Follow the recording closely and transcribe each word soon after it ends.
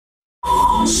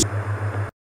Hey,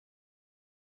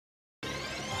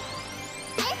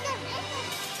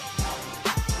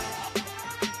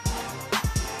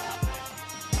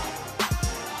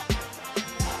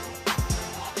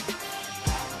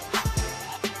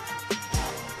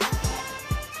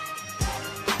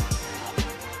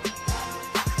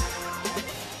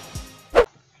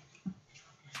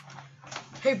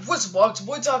 what's up, vlogs?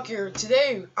 Boy Talk here.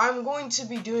 Today, I'm going to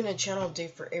be doing a channel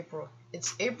update for April.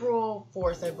 It's April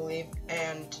 4th, I believe,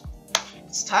 and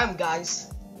it's time, guys.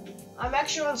 I'm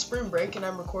actually on spring break, and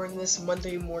I'm recording this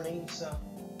Monday morning, so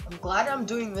I'm glad I'm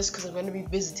doing this because I'm going to be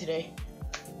busy today.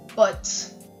 But,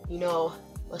 you know,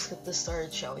 let's get this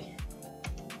started, shall we?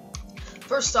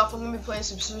 First off, I'm going to be playing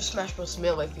some Super Smash Bros.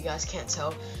 Melee, if you guys can't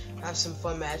tell. I have some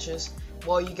fun matches.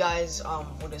 While you guys,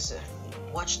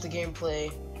 watch the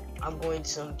gameplay, I'm going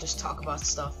to just talk about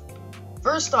stuff.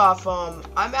 First off, I'm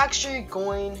actually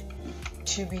going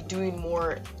to be doing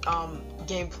more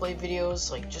gameplay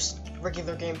videos, like just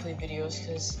regular gameplay videos,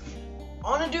 because I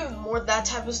want to do more of that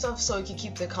type of stuff so we can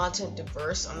keep the content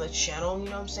diverse on the channel, you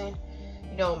know what I'm saying?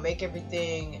 You know, make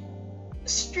everything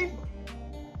stream.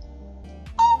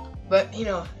 But, you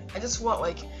know, I just want,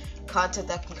 like, content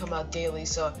that can come out daily,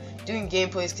 so doing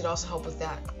gameplays could also help with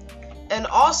that. And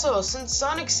also, since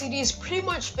Sonic CD is pretty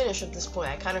much finished at this point,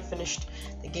 I kind of finished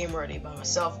the game already by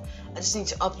myself. I just need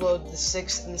to upload the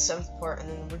 6th and the 7th part, and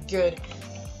then we're good.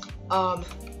 All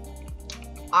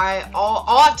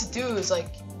I have to do is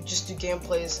like just do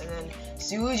gameplays and then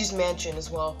see Luigi's Mansion as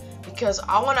well, because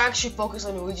I want to actually focus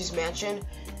on Luigi's Mansion,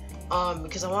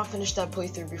 because I want to finish that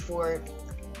playthrough before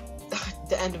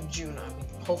the end of June. I mean,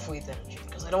 hopefully the end of June,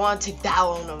 because I don't want to take that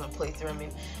long on the playthrough. I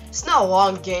mean, it's not a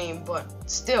long game, but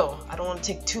still, I don't want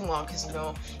to take too long, because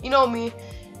you know me.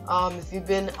 If you've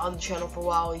been on the channel for a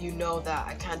while, you know that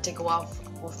I kind of take a while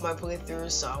with my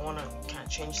playthroughs, so I want to kind of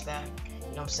change that.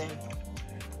 You know what I'm saying?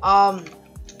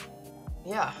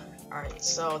 Yeah. Alright,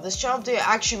 so this channel update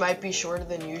actually might be shorter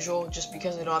than usual, just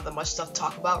because I don't have that much stuff to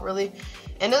talk about, really.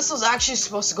 And this was actually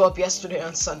supposed to go up yesterday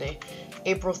on Sunday,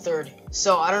 April 3rd.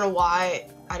 So I don't know why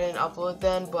I didn't upload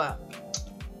then, but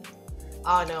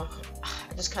I don't know.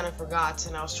 I just kind of forgot,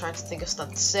 and I was trying to think of stuff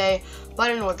to say, but I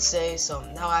didn't know what to say, so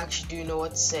now I actually do know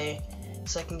what to say,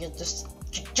 so I can get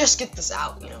just get this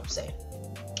out, you know what I'm saying?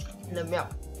 And then, yeah.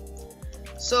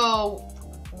 So,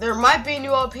 there might be a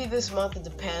new LP this month, it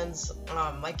depends.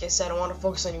 Like I said, I want to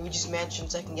focus on Luigi's Mansion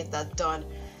so I can get that done.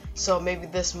 So maybe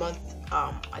this month,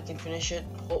 I can finish it.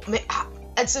 Well,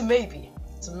 it's a maybe.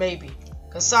 It's a maybe.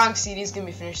 Because Sonic CD is going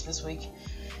to be finished this week.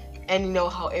 And you know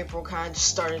how April kind of just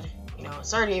started. You know,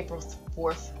 it's already April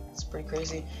 4th. It's pretty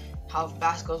crazy how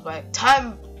fast goes by.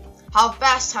 How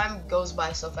fast time goes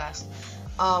by so fast.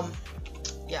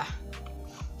 Yeah.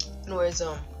 Anyways,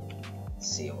 let's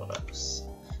see what else.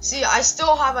 See, I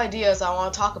still have ideas I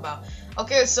want to talk about.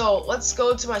 Okay, so let's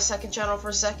go to my second channel for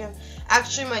a second.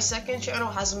 Actually, my second channel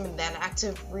hasn't been that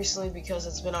active recently because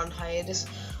it's been on hiatus.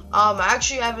 I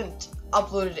actually haven't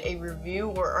uploaded a review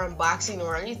or unboxing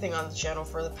or anything on the channel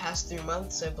for the past 3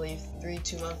 months, I believe.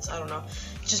 2 months, I don't know.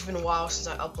 It's just been a while since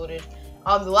I uploaded.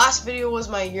 The last video was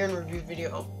my year in review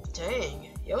video. Oh, dang.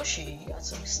 Yoshi, you got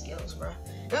some skills, bro.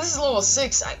 And this is level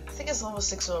 6. I think it's level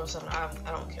 6 or level 7.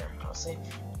 I don't care, honestly.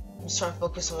 I'm just trying to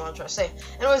focus on what I'm trying to say.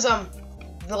 Anyways,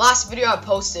 the last video I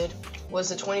posted was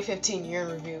the 2015 year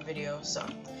in review video, so,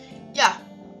 yeah.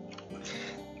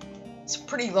 It's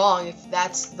pretty long if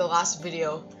that's the last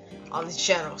video on this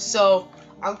channel. So,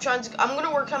 I'm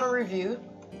gonna work on a review.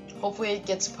 Hopefully it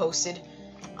gets posted.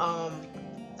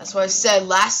 That's what I said in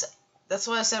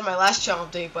my last channel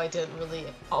update, but I didn't really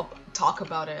talk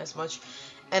about it as much.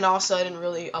 And also, I didn't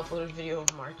really upload a video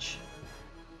in March.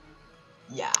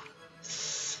 Yeah.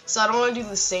 So I don't want to do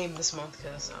the same this month,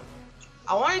 because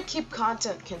I want to keep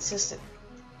content consistent,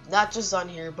 not just on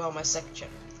here, but on my second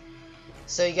channel.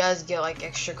 So you guys get like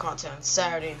extra content on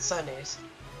Saturday and Sundays.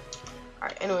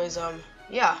 Alright, anyways,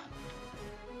 yeah.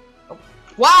 Oh.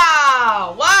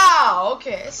 Wow!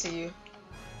 Okay, I see you.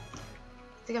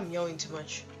 I think I'm yelling too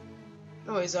much.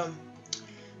 Anyways,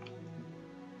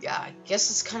 yeah, I guess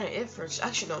that's kind of it for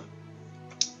actually, no.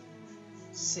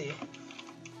 Let's see.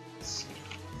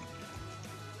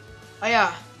 Oh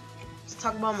yeah, let's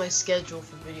talk about my schedule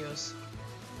for videos.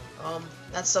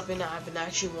 That's something that I've been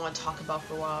actually want to talk about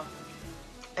for a while.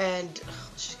 And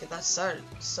let's just get that started.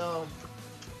 So,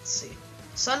 let's see.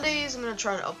 Sundays, I'm gonna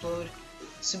try and upload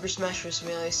Super Smash Bros.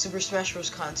 Melee, Super Smash Bros.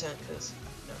 Content, because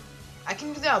I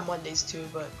can do that on Mondays too,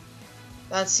 but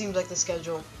that seems like the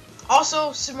schedule.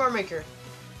 Also, Super Mario Maker.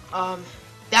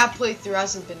 That playthrough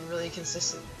hasn't been really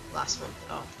consistent last month.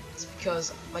 It's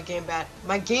because my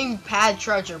gamepad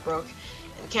charger broke,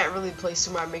 I can't really play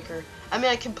Super Mario Maker. I mean,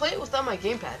 I can play it without my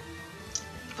gamepad.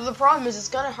 But the problem is, it's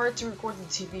kind of hard to record the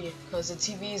TV because the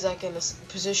TV is like in a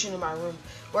position in my room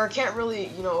where I can't really,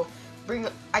 you know,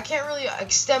 I can't really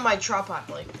extend my tripod.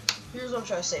 Like, here's what I'm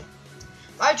trying to say.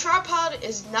 My tripod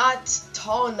is not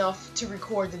tall enough to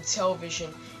record the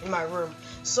television in my room.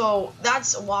 So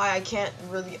that's why I can't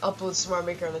really upload Super Mario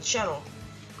Maker on the channel.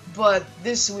 But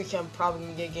this week I'm probably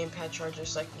gonna get a gamepad charger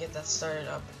so I can get that started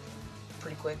up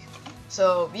pretty quick.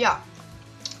 So yeah,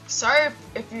 sorry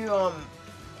if you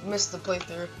missed the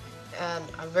playthrough, and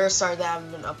I'm very sorry that I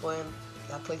haven't been uploading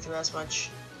that playthrough as much.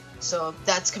 So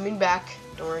that's coming back.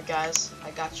 Don't worry, guys.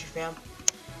 I got you, fam.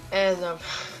 And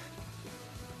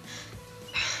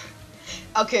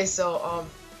okay, so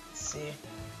let's see.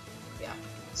 Yeah,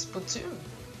 Splatoon.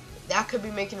 That could be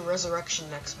making Resurrection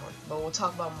next month, but we'll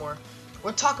talk about more.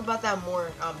 We'll talk about that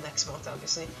more next month,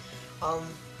 obviously.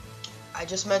 I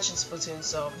just mentioned Splatoon,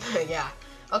 so yeah.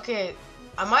 Okay,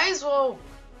 I might as well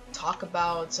talk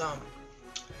about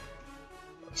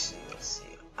let's see.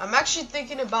 I'm actually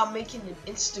thinking about making an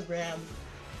Instagram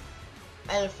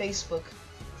and a Facebook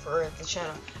for the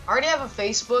channel. I already have a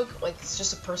Facebook, like it's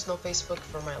just a personal Facebook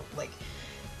for my like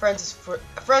friends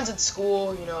at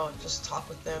school, you know, just talk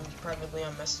with them privately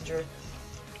on Messenger.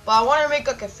 But I want to make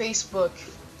like a Facebook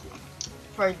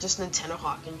for just Nintendo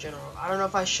Hawk in general. I don't know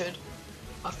if I should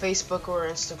a Facebook or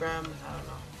Instagram. I don't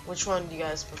know. Which one do you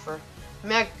guys prefer? I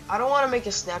mean, I don't want to make a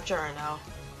Snapchat right now.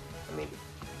 I mean,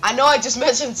 I know I just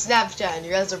mentioned Snapchat, and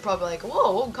you guys are probably like,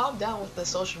 whoa, calm down with the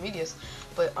social medias.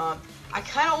 But I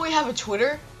kind of only have a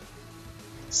Twitter,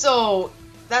 so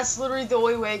that's literally the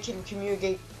only way I can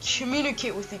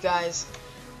communicate with you guys.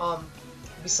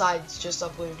 Besides just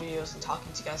uploading videos and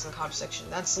talking to you guys in the comment section.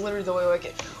 That's literally the only way I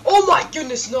can. Oh my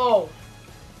goodness, no!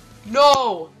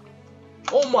 No!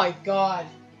 Oh my god.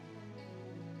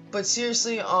 But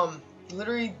seriously,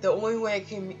 literally the only way I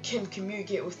can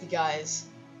communicate with you guys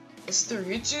is through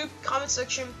YouTube, comment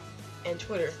section, and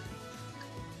Twitter.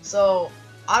 So,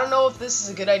 I don't know if this is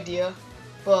a good idea,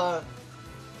 but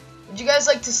would you guys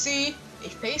like to see a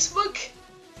Facebook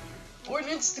or an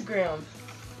Instagram?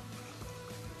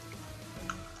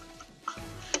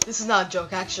 This is not a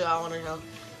joke, actually. I want to know.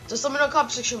 Just let me know in the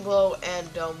comment section below, and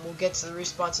we'll get to the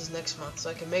responses next month, so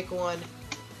I can make one.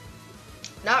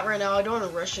 Not right now. I don't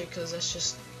want to rush it, because that's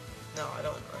just... No, I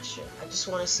don't want to rush it. I just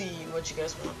want to see what you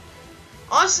guys want.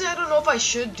 Honestly, I don't know if I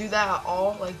should do that at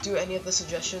all, like do any of the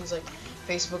suggestions, like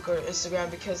Facebook or Instagram,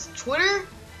 because Twitter,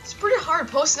 it's pretty hard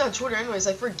posting on Twitter anyways.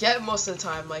 I forget most of the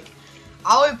time. Like,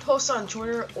 I'll either post on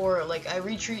Twitter, or like I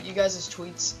retweet you guys'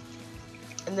 tweets,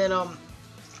 and then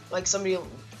like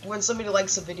when somebody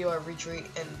likes a video, I retweet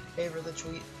and favor the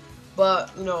tweet.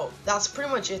 But you know, that's pretty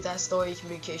much it. That's the way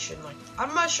communication. Like,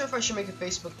 I'm not sure if I should make a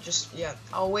Facebook just yet.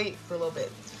 I'll wait for a little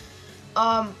bit.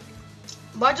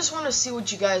 But I just want to see what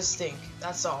you guys think.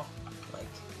 That's all. Like,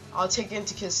 I'll take it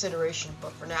into consideration.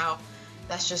 But for now,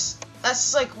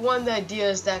 that's like one of the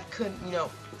ideas that could, you know,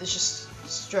 it's just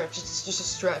stretch. It's just a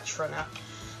stretch for now.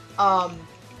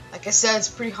 Like I said, it's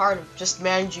pretty hard just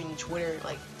managing Twitter.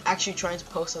 Like, actually trying to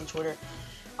post on Twitter.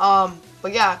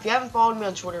 But yeah, if you haven't followed me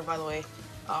on Twitter, by the way,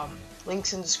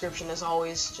 links in the description as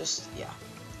always. Just yeah.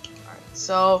 All right.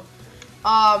 So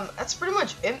that's pretty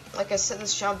much it. Like I said,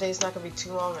 this channel day is not gonna be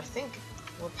too long. I think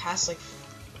we're past like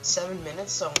 7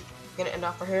 minutes, so I'm gonna end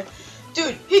off right here.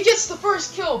 Dude, he gets the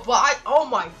first kill, but oh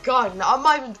my god, now I'm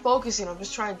not even focusing. I'm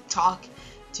just trying to talk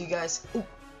to you guys.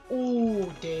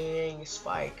 Ooh, dang,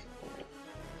 spike.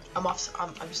 I'm off.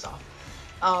 I'm just off.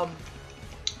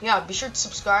 Yeah, be sure to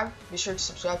subscribe. Be sure to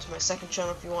subscribe to my second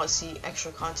channel if you want to see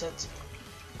extra content,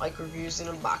 like reviews and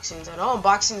unboxings. I know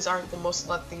unboxings aren't the most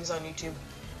loved things on YouTube,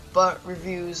 but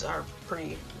reviews are pretty,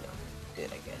 you know,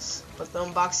 good, I guess. But the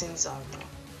unboxings, I don't know.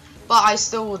 But I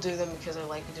still will do them because I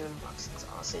like doing unboxings.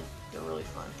 Honestly, they're really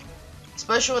fun,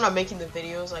 especially when I'm making the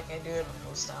videos like I do in my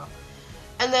own style.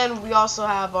 And then we also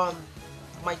have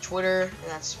my Twitter,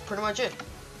 and that's pretty much it.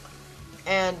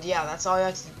 And yeah, that's all you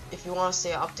have to do. If you want to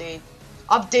stay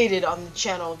updated on the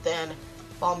channel, then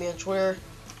follow me on Twitter.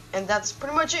 And that's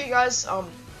pretty much it, you guys.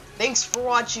 Thanks for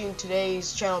watching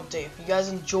today's channel update. If you guys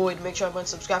enjoyed, make sure everyone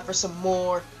subscribe for some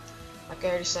more. Like I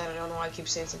already said, I don't know why I keep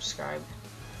saying subscribe.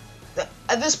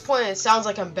 At this point, it sounds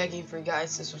like I'm begging for you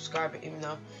guys to subscribe, even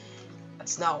though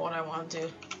that's not what I want to do.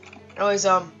 Anyways,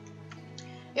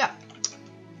 yeah.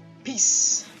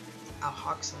 Peace out,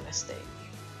 Hawks, on this day.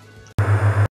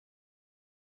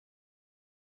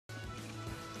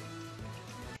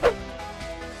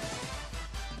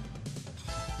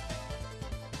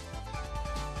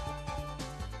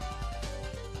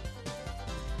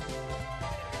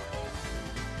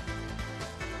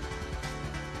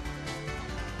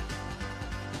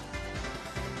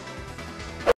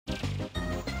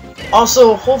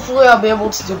 Also, hopefully I'll be able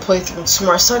to do a playthrough in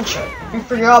Smart Sunshine. If you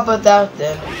forgot about that,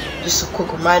 then just a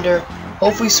quick reminder,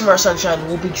 hopefully Smart Sunshine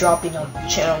will be dropping on the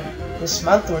channel this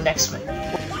month or next month.